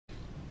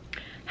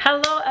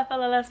Hello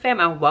FLLS fam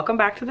and welcome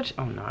back to the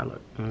oh no, I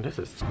look, this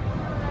is,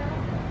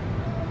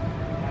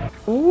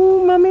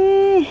 ooh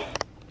mommy.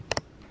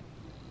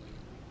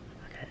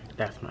 Okay,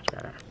 that's much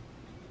better.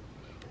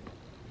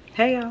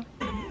 Hey y'all.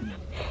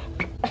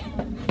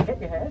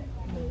 Hit your head.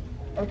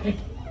 Okay.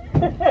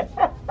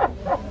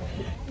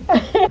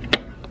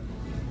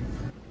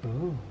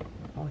 Ooh,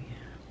 oh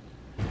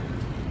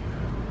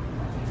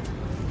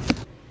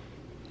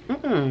yeah. I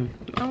don't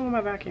want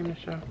my vacuum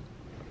to show.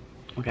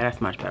 Okay,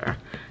 that's much better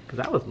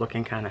because I was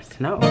looking kind of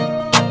snow.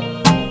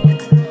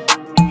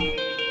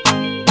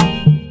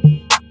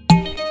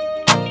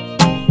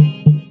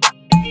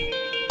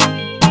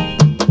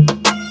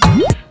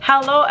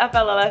 Hello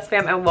FLLS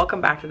fam and welcome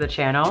back to the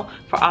channel.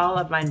 For all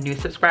of my new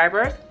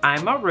subscribers,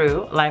 I'm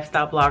Maru,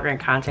 lifestyle blogger and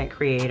content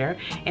creator,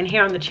 and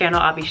here on the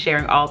channel I'll be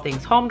sharing all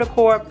things home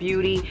decor,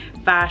 beauty,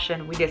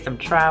 fashion. We did some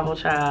travel,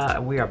 child,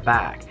 and we are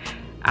back.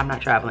 I'm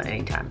not traveling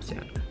anytime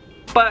soon,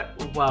 but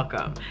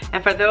welcome.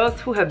 And for those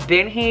who have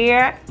been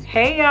here,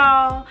 hey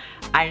y'all.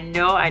 I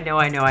know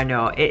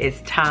it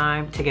is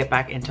time to get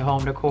back into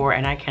home decor,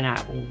 and I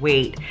cannot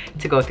wait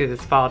to go through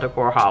this fall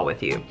decor haul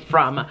with you.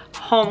 From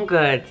Home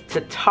Goods to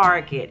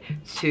Target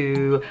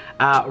to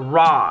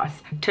Ross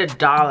to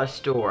Dollar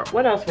Store.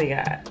 What else we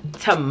got?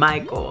 To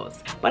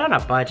Michael's, but on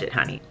a budget,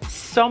 honey.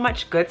 So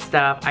much good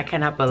stuff. I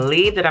cannot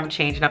believe that I'm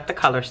changing up the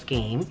color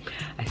scheme.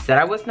 I said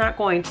I was not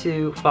going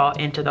to fall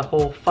into the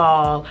whole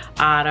fall,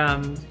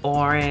 autumn,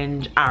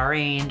 orange,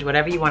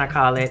 whatever you want to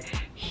call it,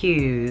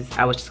 hues.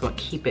 I was just going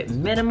to keep it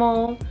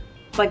minimal.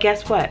 But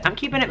guess what? I'm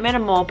keeping it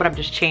minimal, but I'm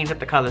just changing up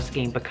the color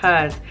scheme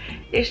because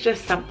it's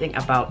just something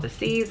about the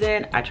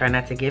season. I try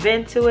not to give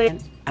into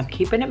it. I'm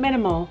keeping it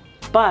minimal,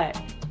 but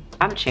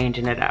I'm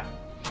changing it up.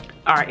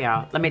 All right,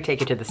 y'all, let me take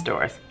you to the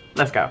stores.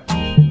 Let's go.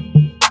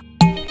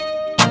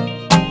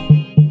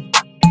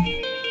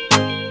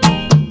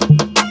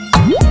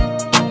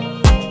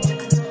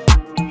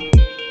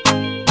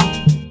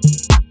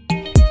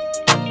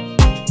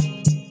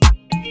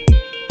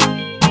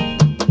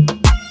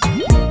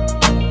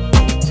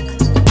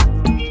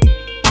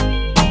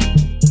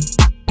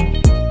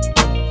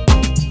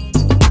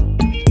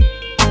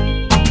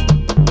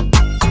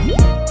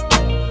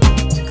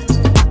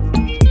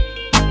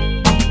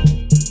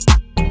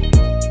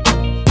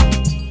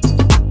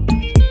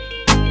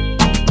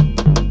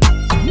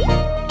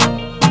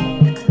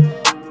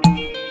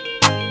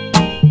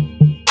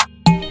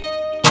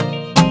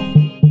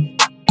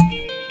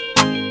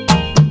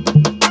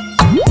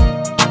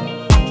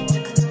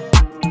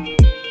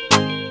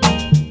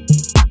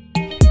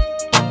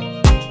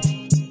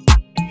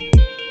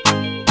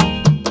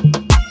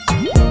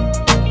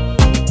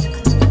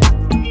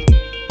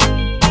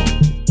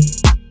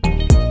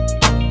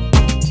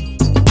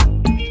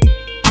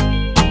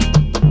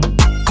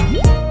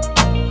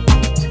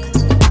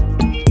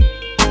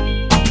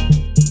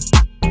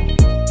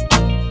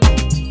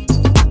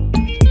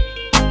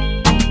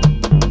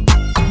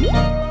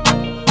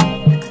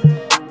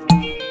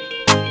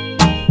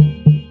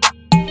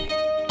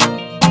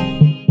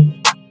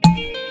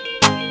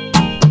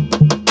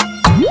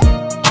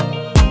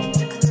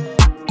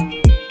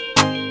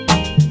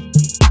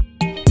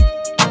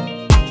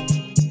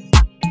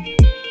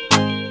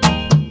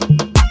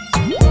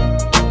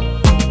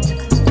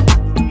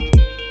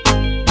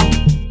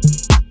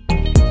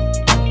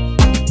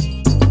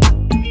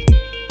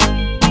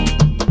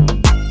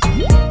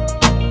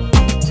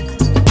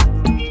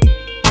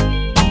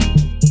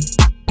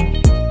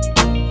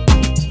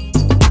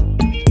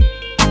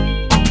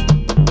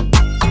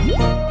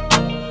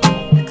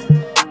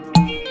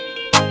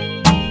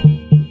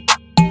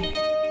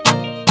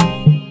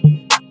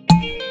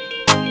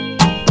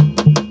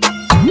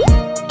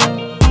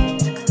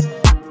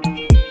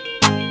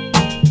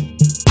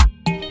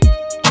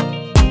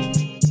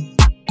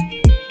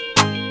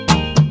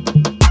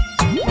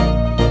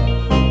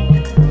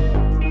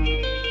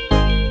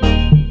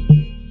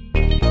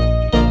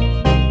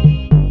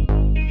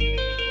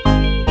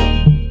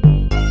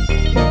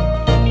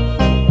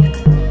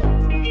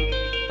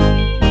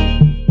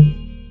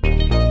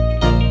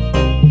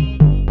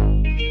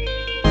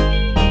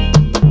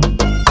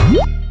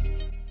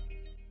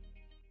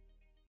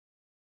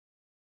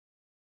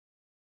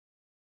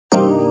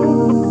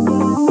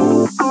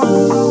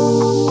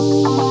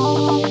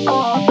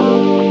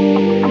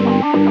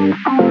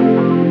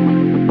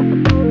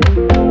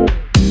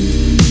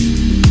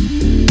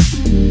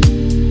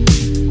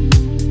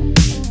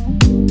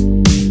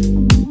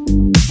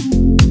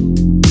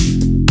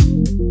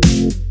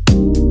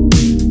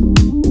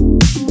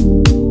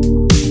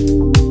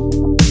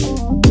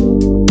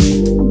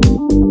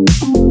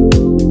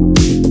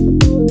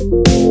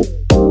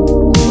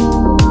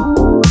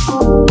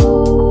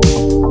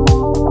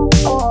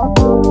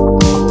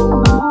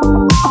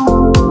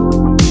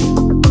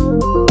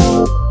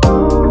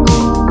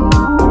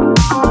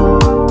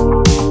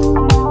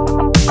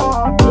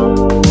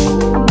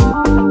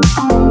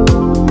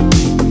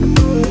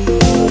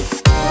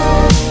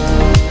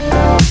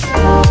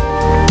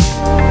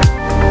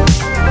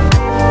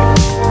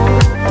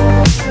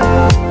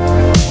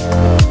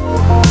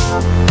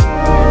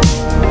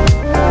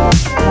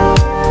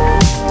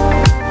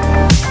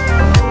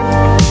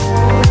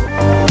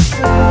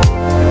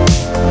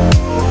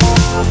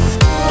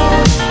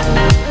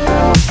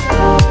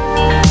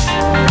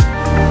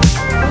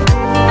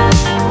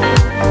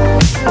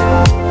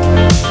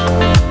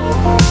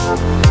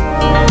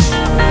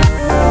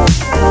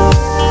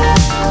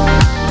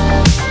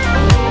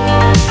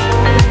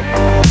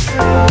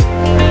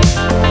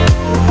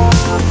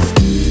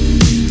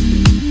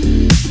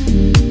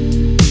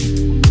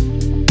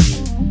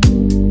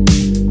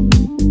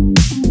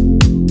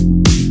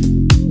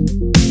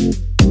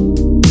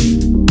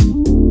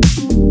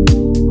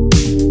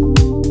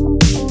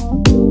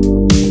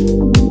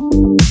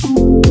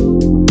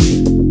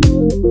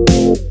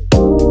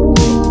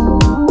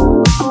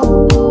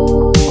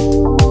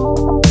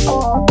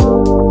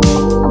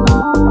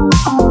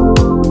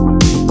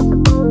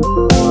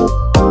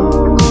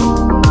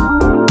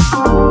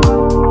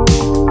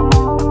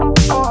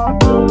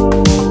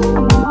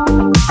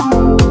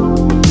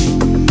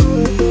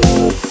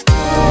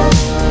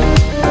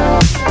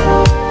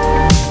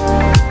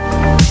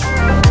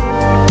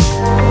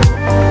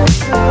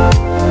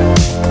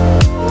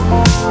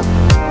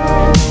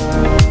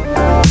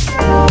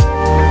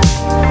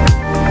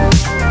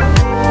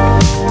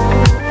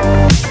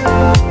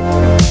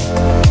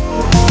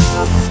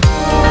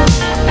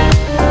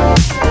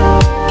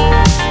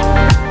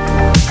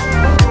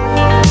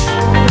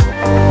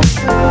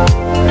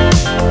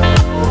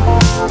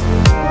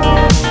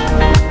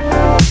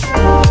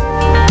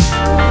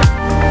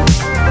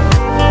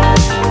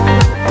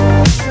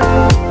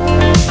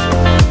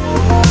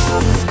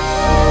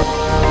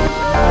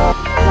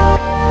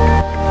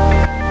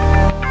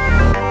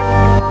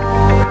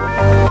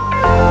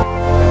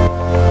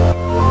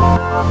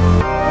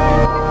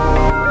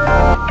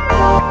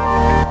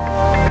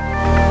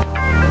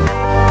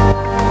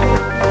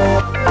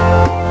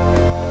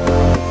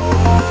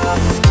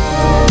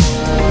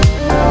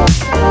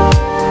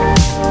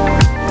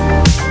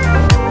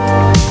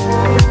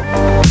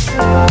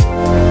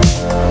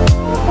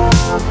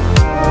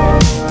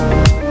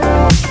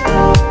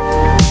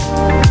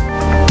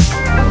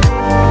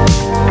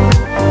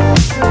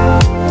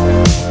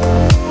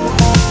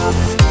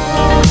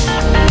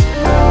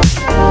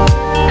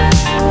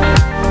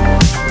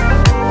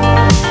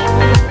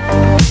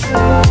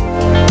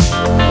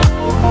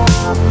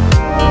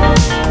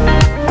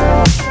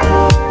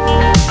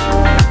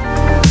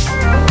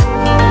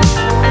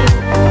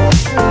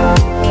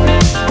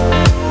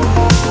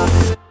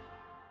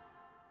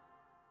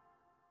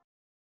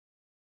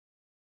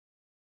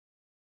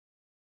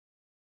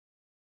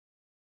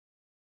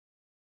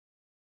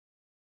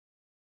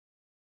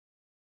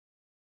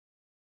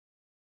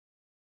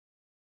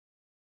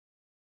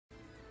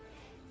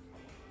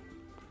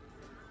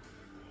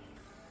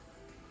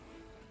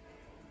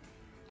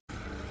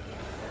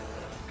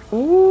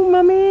 Ooh,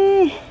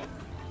 mommy.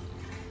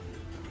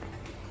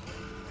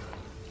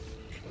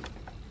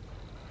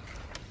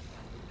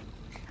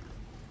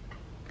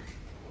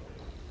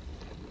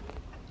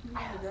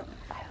 I love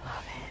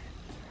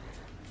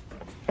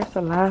it. It's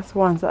the last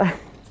one. So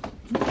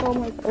oh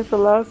my God, it's the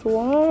last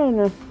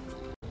one.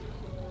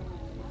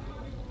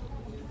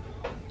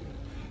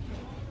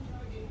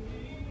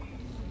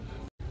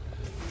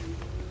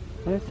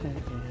 What is that?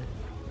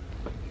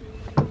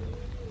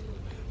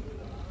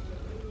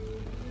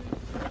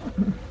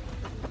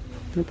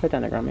 Let me put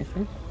down the ground,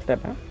 Mason.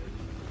 Step back.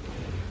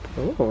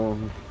 Ooh.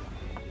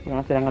 You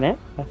want to sit down on it?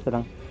 Let's sit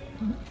down.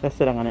 Let's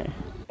sit down on it.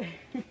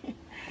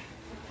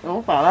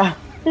 Don't fall out.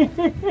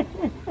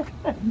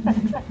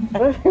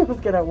 Let's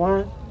get it.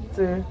 1,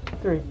 2,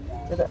 3.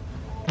 Get that.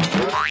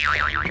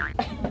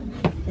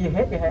 You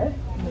hit your head?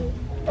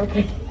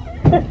 Okay.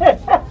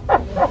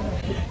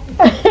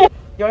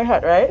 You ain't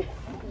hurt, right?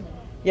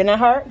 You're not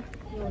hurt?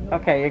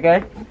 Okay, you're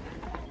good?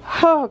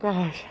 Oh,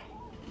 gosh.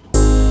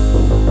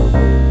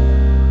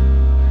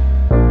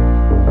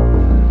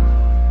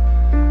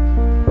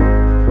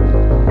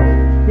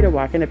 You're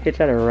walking the pitch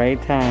at the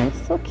right time.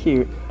 So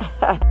cute.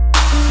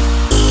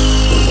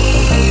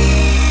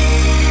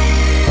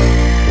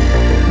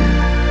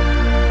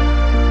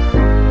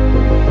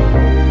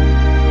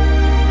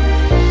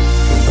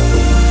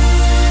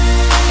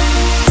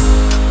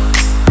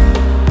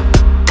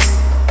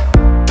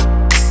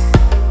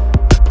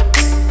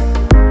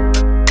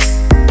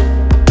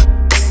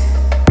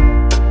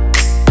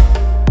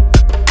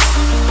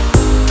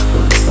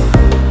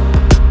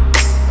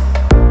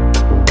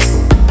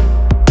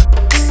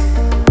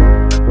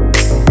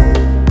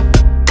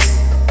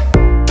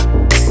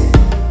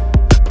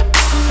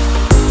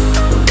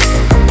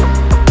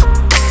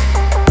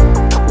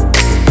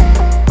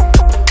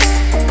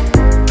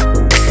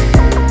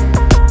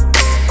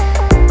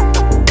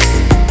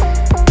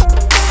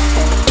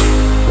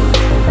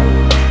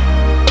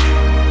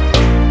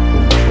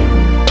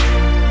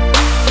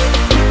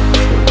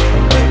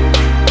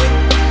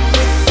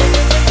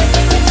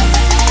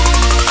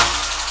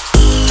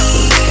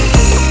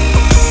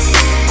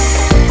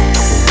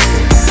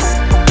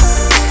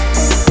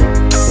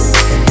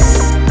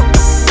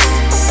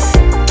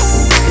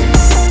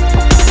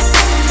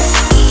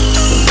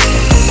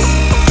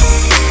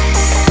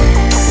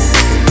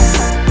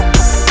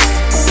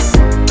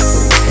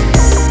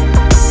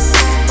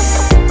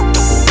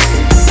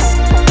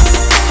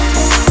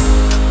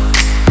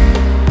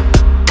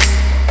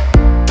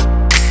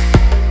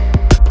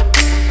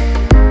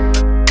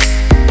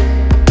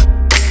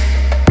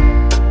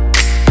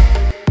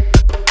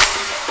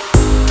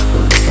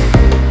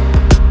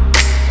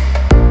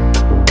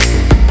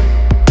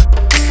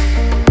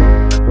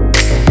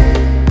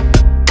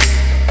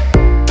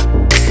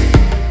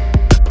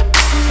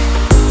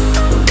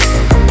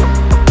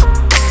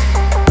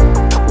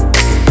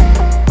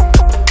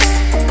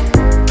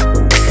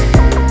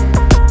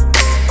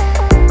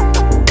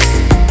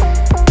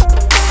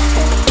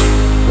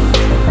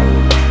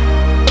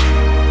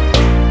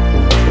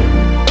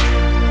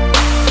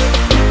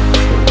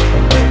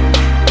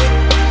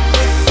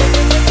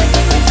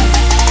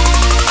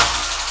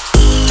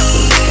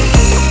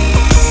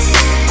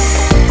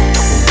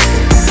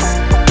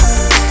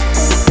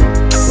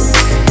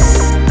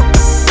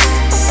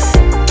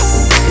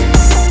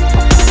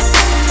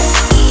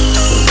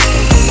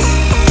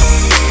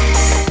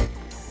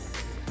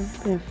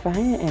 Didn't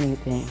find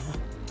anything.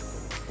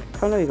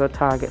 Come on, we go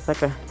Target so I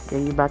can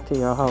get you back to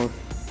your house.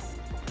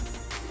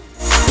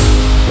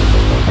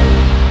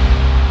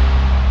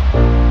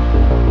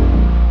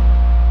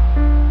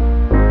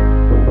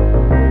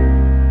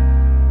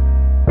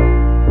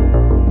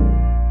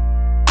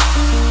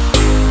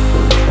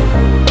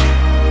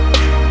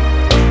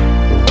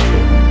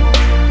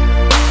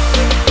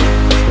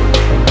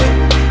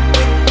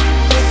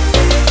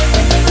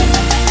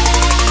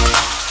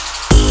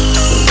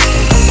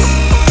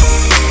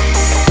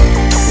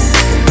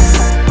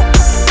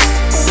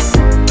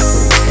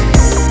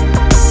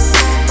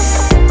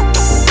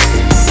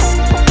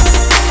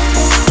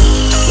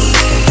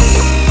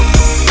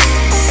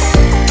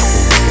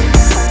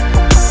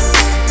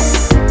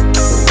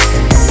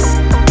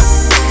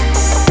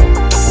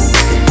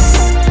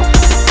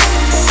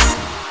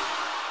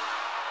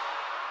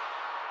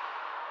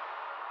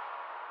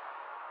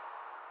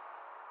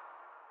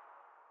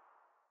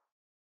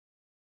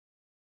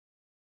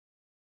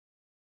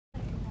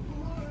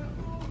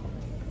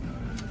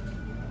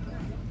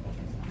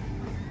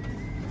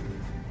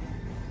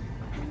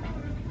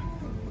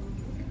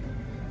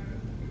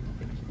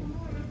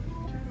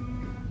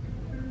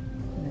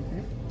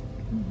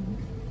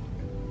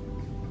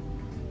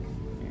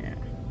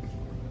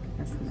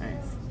 That's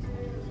nice.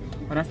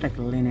 But that's like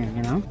linen,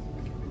 you know?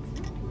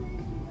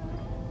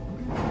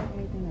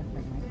 Anything that's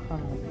like my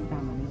color, like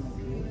salmon.